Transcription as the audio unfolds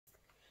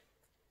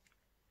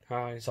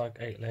Hi, it's like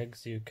 8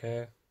 Legs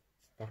UK,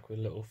 back with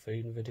a little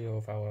feeding video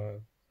of our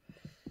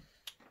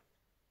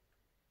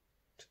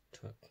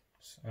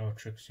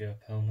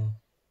Thrixopelma.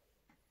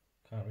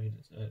 Can't read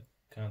it,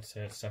 can't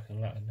say its second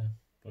Latin now,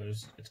 but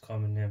its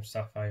common name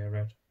sapphire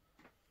red.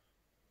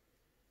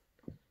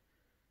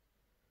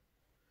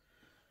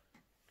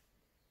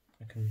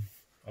 I can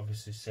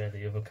obviously say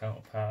the other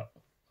counterpart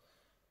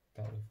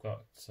that we've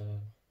got,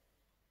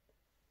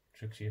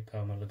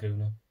 Thrixopelma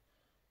laguna.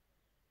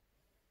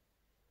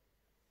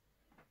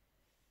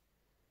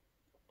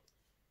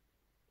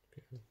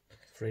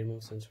 3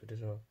 months since we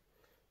did our,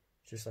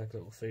 just like a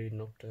little feeding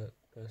update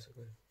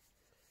basically.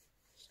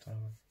 It's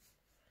time.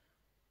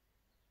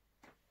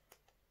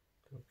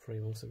 3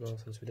 months ago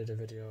since we did a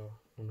video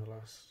on the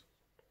last.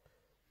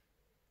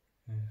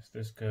 Yes,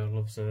 this girl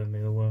loves her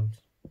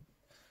mealworms.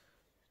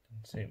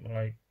 Doesn't seem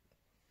like,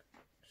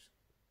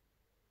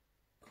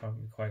 can't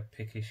be quite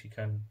picky. She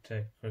can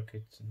take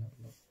crickets and that,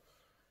 but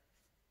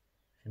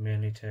she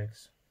mainly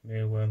takes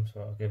mealworms,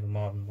 so I'll give her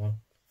more than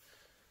one.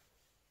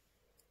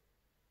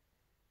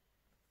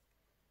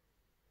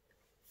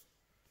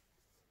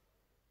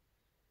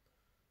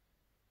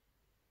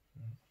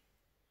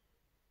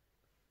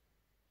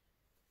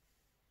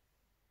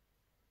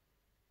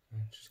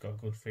 And she's got a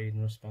good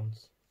feeding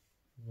response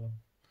as well.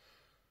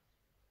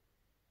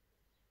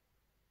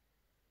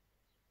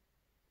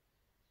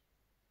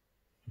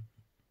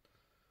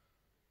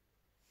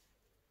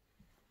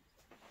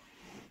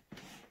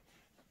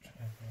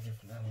 Try a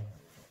different animal.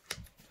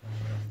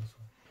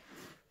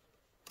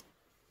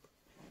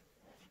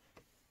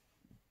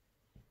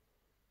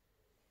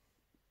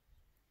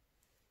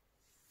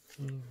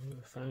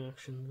 Fang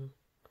action though.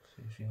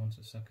 See if she wants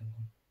a second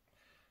one.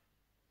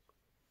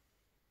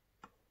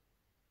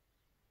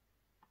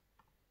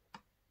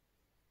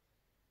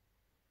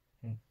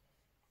 That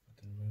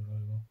didn't move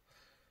very well.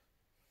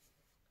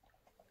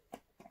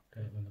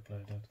 Get it when the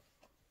play dead.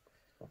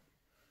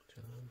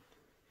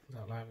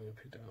 That live we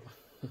picked it up.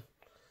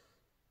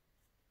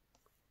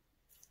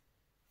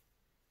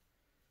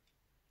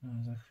 I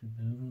was actually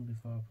moving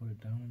before I put it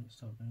down and it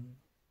stopped moving.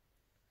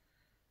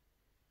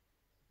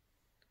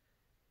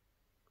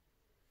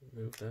 It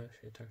moved there,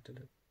 she attacked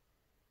it.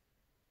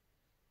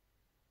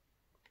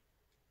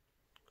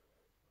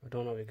 I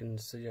don't know if you can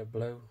see a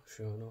blue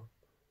showing up.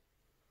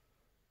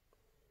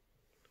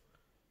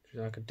 She's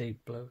like a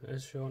deep blue. It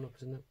is showing up,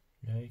 isn't it?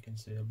 Yeah, you can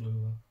see a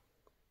blue there.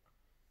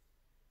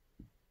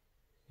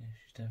 Yeah,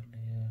 she's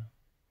definitely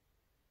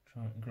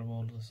trying to grab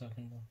hold of the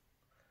second one.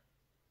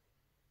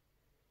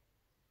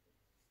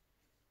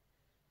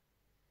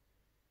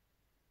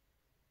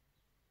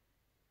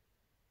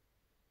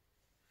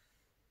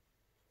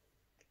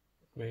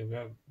 Maybe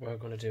we're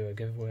going to do a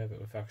giveaway, but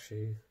we've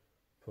actually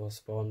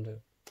postponed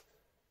it.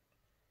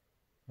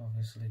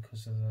 Obviously,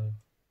 because of the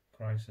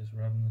crisis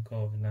we're having, the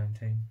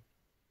COVID-19.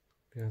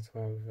 Yeah, that's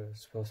why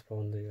we've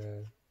postponed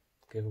the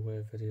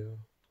giveaway video.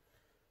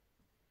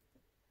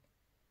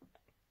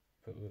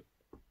 But we're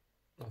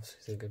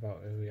obviously thinking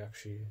about it. We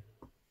actually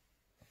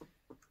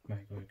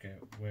might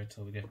wait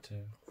till we get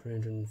to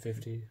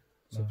 350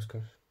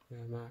 subscribers.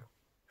 Yeah, mark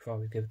before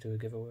we do a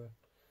giveaway.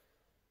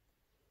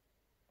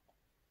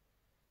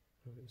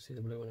 You can see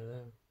the blue one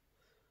there.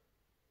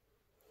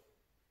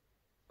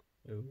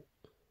 Ooh.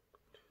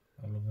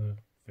 I love the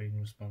feeding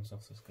response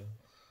off this girl.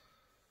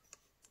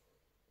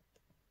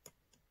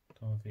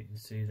 Don't know if you can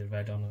see the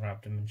red on her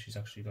abdomen. She's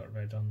actually got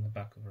red on the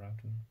back of her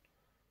abdomen.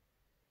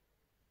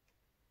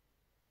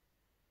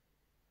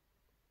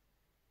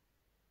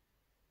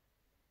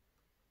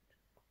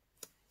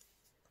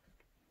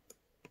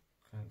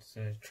 Can't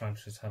say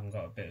tarantulas haven't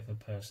got a bit of a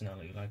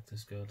personality like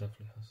this girl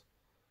definitely has.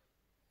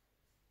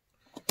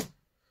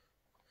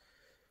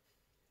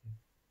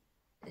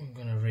 I'm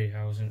going to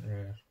rehouse into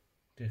a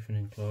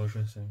different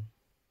enclosure, so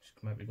she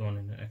might be going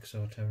into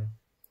Exoterra.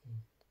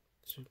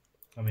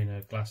 I mean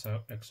a glass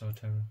out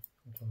Exoterra.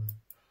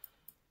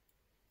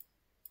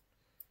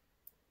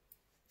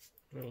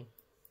 Well,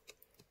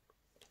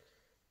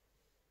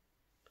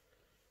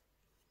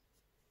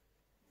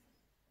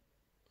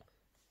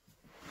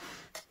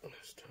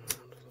 let's turn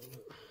around a little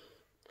bit.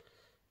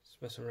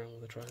 Just messing around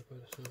with the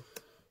tripod. So.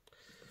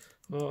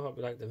 Well, I hope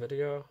you liked the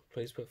video.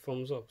 Please put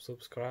thumbs up,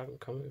 subscribe and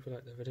comment if you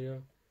like the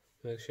video.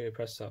 Make sure you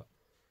press that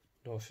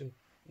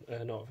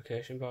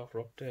notification bell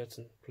for updates,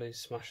 and please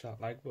smash that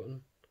like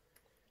button.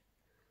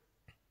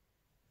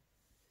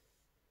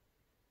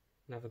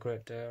 And have a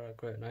great day or a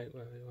great night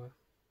wherever you are.